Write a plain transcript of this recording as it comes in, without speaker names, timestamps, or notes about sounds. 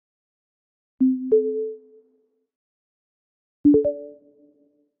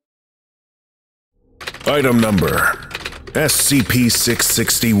Item number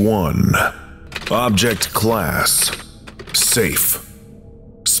SCP-661. Object Class Safe.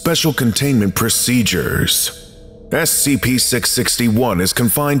 Special Containment Procedures. SCP-661 is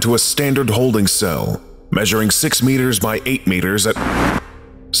confined to a standard holding cell, measuring 6 meters by 8 meters at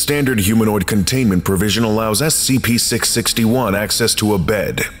Standard humanoid containment provision allows SCP-661 access to a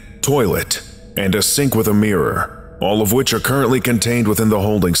bed, toilet, and a sink with a mirror, all of which are currently contained within the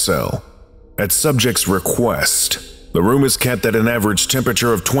holding cell. At subject's request, the room is kept at an average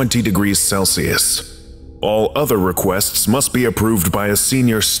temperature of 20 degrees Celsius. All other requests must be approved by a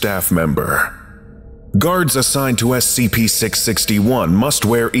senior staff member. Guards assigned to SCP-661 must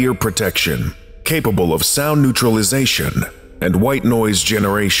wear ear protection, capable of sound neutralization and white noise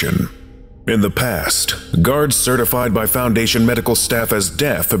generation. In the past, guards certified by Foundation medical staff as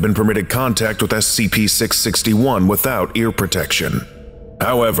deaf have been permitted contact with SCP-661 without ear protection.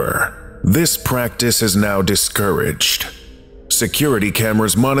 However, this practice is now discouraged. Security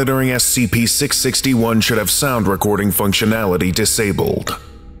cameras monitoring SCP-661 should have sound recording functionality disabled.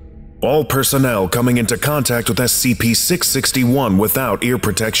 All personnel coming into contact with SCP-661 without ear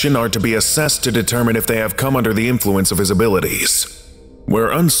protection are to be assessed to determine if they have come under the influence of his abilities.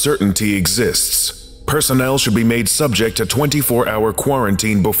 Where uncertainty exists, personnel should be made subject to 24-hour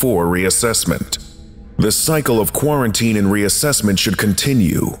quarantine before reassessment. The cycle of quarantine and reassessment should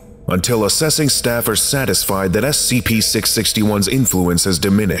continue until assessing staff are satisfied that SCP-661's influence has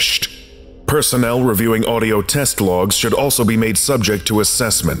diminished. Personnel reviewing audio test logs should also be made subject to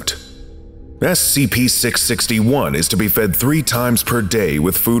assessment. SCP-661 is to be fed 3 times per day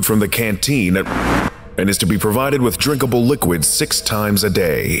with food from the canteen and is to be provided with drinkable liquids 6 times a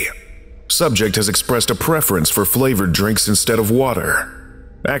day. Subject has expressed a preference for flavored drinks instead of water.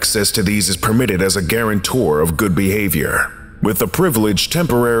 Access to these is permitted as a guarantor of good behavior, with the privilege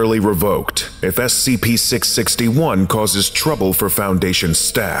temporarily revoked if SCP-661 causes trouble for Foundation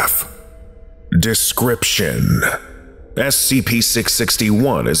staff. Description: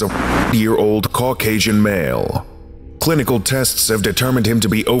 SCP-661 is a 40-year-old Caucasian male. Clinical tests have determined him to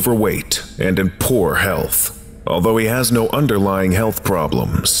be overweight and in poor health, although he has no underlying health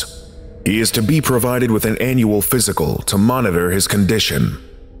problems. He is to be provided with an annual physical to monitor his condition.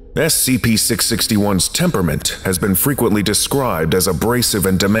 SCP-661's temperament has been frequently described as abrasive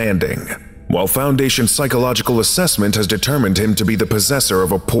and demanding, while Foundation psychological assessment has determined him to be the possessor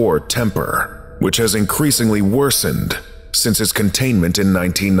of a poor temper, which has increasingly worsened since its containment in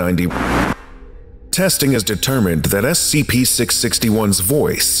 1990. Testing has determined that SCP-661's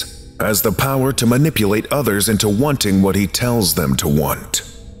voice has the power to manipulate others into wanting what he tells them to want.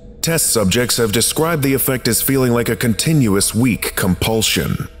 Test subjects have described the effect as feeling like a continuous weak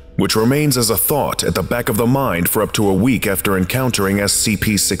compulsion, which remains as a thought at the back of the mind for up to a week after encountering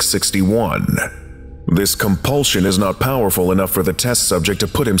SCP-661. This compulsion is not powerful enough for the test subject to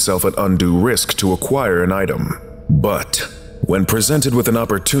put himself at undue risk to acquire an item. But when presented with an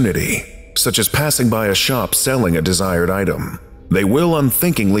opportunity, such as passing by a shop selling a desired item, they will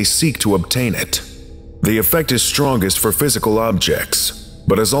unthinkingly seek to obtain it. The effect is strongest for physical objects,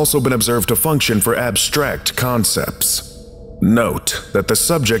 but has also been observed to function for abstract concepts. Note that the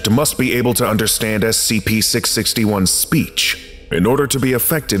subject must be able to understand SCP-661's speech in order to be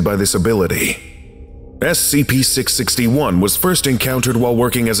affected by this ability. SCP-661 was first encountered while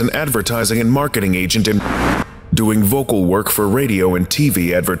working as an advertising and marketing agent and doing vocal work for radio and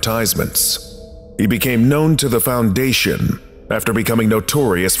TV advertisements. He became known to the Foundation after becoming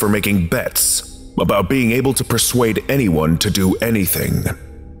notorious for making bets about being able to persuade anyone to do anything.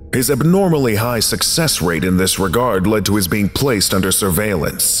 His abnormally high success rate in this regard led to his being placed under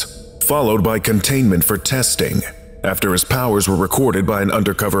surveillance, followed by containment for testing after his powers were recorded by an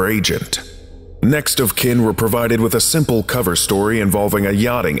undercover agent. Next of kin were provided with a simple cover story involving a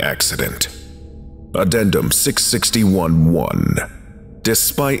yachting accident. Addendum 661-1.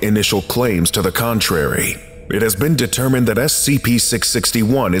 Despite initial claims to the contrary, it has been determined that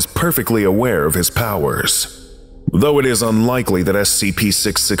SCP-661 is perfectly aware of his powers. Though it is unlikely that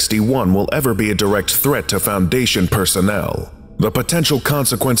SCP-661 will ever be a direct threat to Foundation personnel, the potential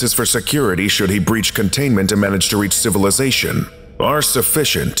consequences for security should he breach containment and manage to reach civilization are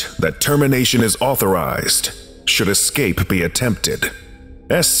sufficient that termination is authorized should escape be attempted.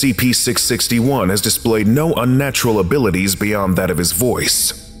 SCP-661 has displayed no unnatural abilities beyond that of his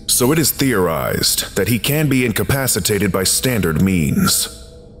voice, so it is theorized that he can be incapacitated by standard means.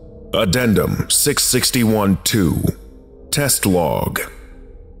 Addendum 661-2. Test Log.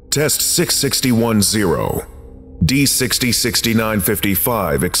 Test 661-0.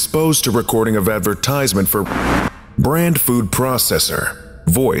 D606955 exposed to recording of advertisement for brand food processor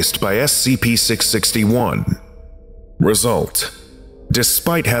voiced by SCP-661. Result: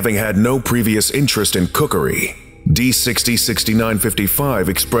 despite having had no previous interest in cookery, D-606955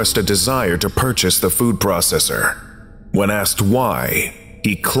 expressed a desire to purchase the food processor. When asked why,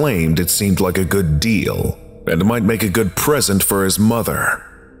 he claimed it seemed like a good deal and might make a good present for his mother.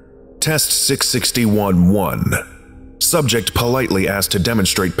 Test 661-1. Subject politely asked to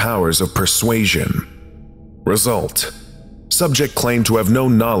demonstrate powers of persuasion. Result: subject claimed to have no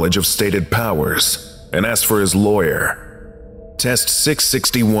knowledge of stated powers and asked for his lawyer. Test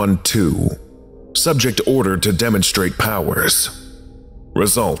 661-2. Subject ordered to demonstrate powers.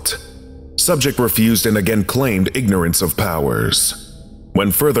 Result: subject refused and again claimed ignorance of powers.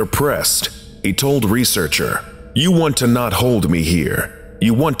 When further pressed, he told researcher, "You want to not hold me here.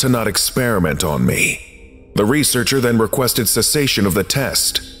 You want to not experiment on me." The researcher then requested cessation of the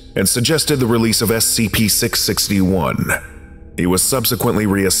test and suggested the release of SCP-661. He was subsequently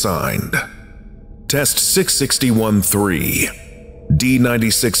reassigned. Test 661-3.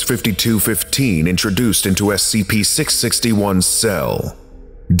 D-965215 introduced into SCP-661's cell.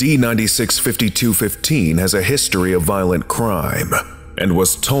 D-965215 has a history of violent crime and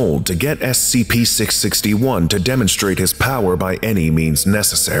was told to get SCP-661 to demonstrate his power by any means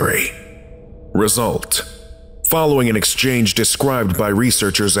necessary. Result: following an exchange described by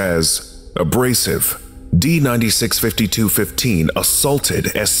researchers as abrasive, D-965215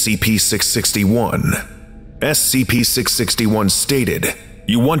 assaulted SCP-661. SCP-661 stated,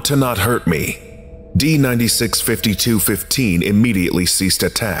 "You want to not hurt me." D-965215 immediately ceased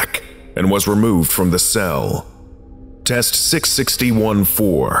attack and was removed from the cell. Test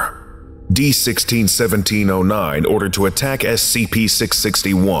 661-4. D-161709 ordered to attack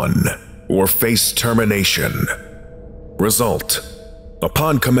SCP-661 or face termination. Result: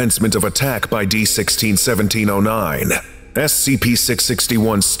 upon commencement of attack by D-161709,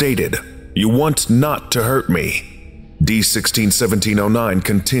 SCP-661 stated, "You want not to hurt me." D-161709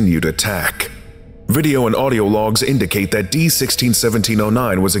 continued attack. Video and audio logs indicate that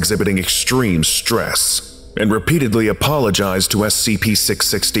D-161709 was exhibiting extreme stress and repeatedly apologized to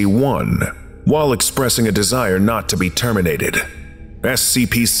SCP-661 while expressing a desire not to be terminated.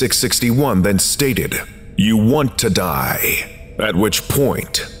 SCP-661 then stated, "You want to die," at which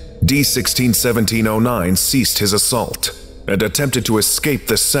point D-161709 ceased his assault and attempted to escape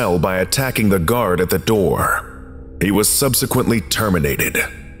the cell by attacking the guard at the door. He was subsequently terminated.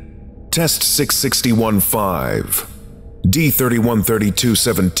 Test 661-5.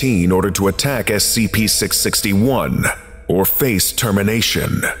 D-313217 ordered to attack SCP-661 or face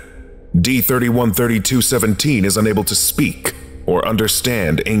termination. D-313217 is unable to speak or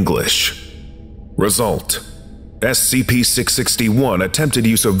understand English. Result: SCP-661 attempted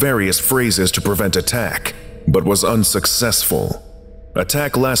use of various phrases to prevent attack, but was unsuccessful.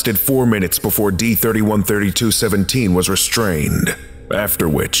 Attack lasted 4 minutes before D-313217 was restrained, after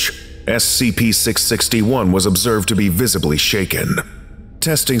which SCP-661 was observed to be visibly shaken.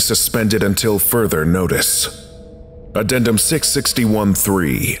 Testing suspended until further notice. Addendum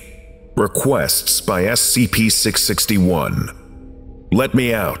 661-3. Requests by SCP-661. Let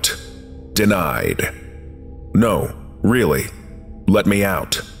me out. Denied. No, really. Let me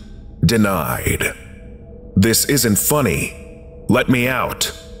out. Denied. This isn't funny. Let me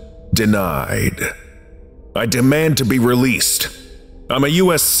out. Denied. I demand to be released. I'm a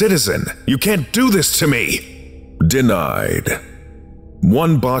US citizen. You can't do this to me. Denied.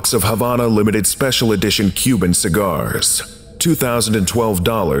 1 box of Havana Limited Special Edition Cuban cigars,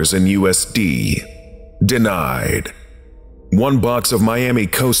 $2,012 in USD. Denied. 1 box of Miami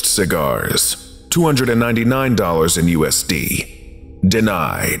Coast cigars, $299 in USD.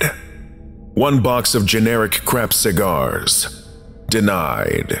 Denied. 1 box of generic crap cigars.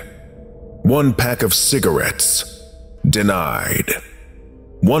 Denied. 1 pack of cigarettes. Denied.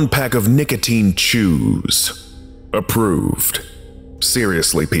 1 pack of nicotine chews. Approved.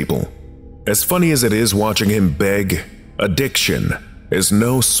 Seriously, people. As funny as it is watching him beg, addiction is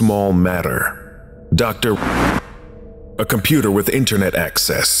no small matter. Dr. A computer with internet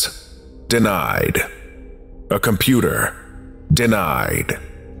access. Denied. A computer. Denied.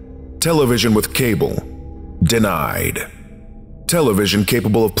 Television with cable. Denied. Television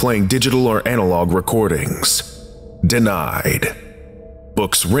capable of playing digital or analog recordings. Denied.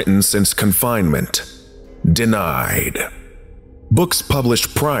 Books written since confinement. Denied. Books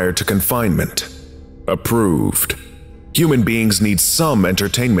published prior to confinement. Approved. Human beings need some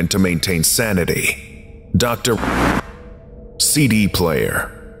entertainment to maintain sanity. Dr. CD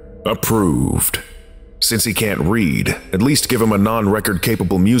player. Approved. Since he can't read, at least give him a non-record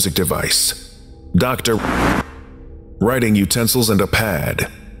capable music device. Dr. Writing utensils and a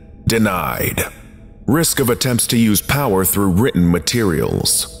pad. Denied. Risk of attempts to use power through written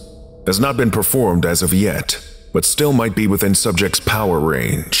materials. Has not been performed as of yet, but still might be within subject's power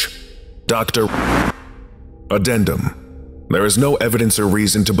range. Dr. Addendum. There is no evidence or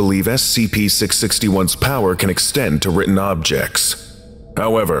reason to believe SCP-661's power can extend to written objects.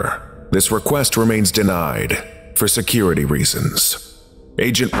 However, this request remains denied for security reasons.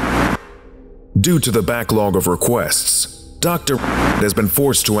 Agent. Due to the backlog of requests, Dr. has been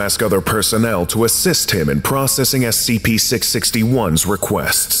forced to ask other personnel to assist him in processing SCP-661's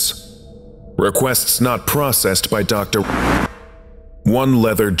requests. Requests not processed by Dr. 1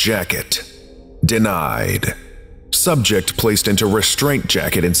 leather jacket. Denied. Subject placed into restraint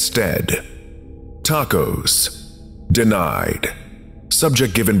jacket instead. Tacos. Denied.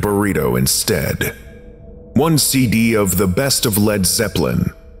 Subject given burrito instead. 1 CD of The Best of Led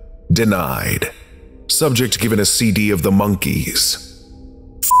Zeppelin. Denied. Subject given a CD of the Monkees.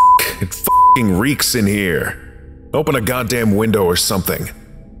 It f***ing reeks in here. Open a goddamn window or something.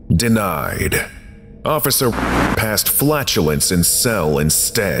 Denied. Officer passed flatulence in cell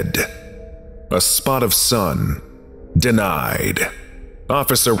instead. A spot of sun. Denied.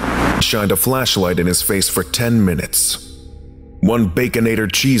 Officer shined a flashlight in his face for 10 minutes. 1 Baconator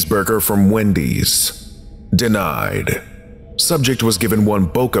cheeseburger from Wendy's. Denied. Subject was given 1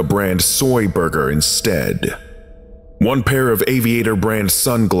 Boca brand soy burger instead. 1 pair of Aviator brand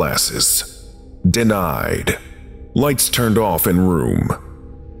sunglasses. Denied. Lights turned off in room.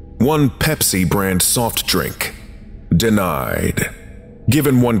 1 Pepsi brand soft drink. Denied.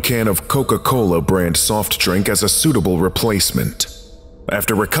 Given 1 can of Coca-Cola brand soft drink as a suitable replacement.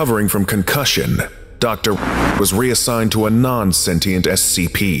 After recovering from concussion, Dr. was reassigned to a non-sentient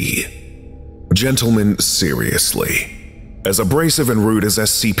SCP. Gentlemen, seriously. As abrasive and rude as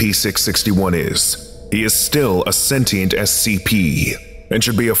SCP-661 is, he is still a sentient SCP and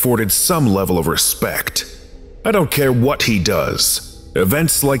should be afforded some level of respect. I don't care what he does.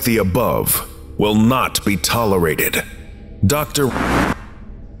 Events like the above will not be tolerated. Dr.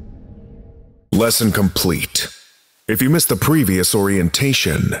 Lesson complete. If you missed the previous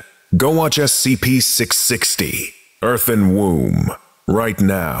orientation, go watch SCP-660, Earthen Womb, right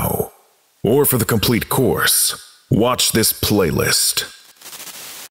now. Or for the complete course, watch this playlist.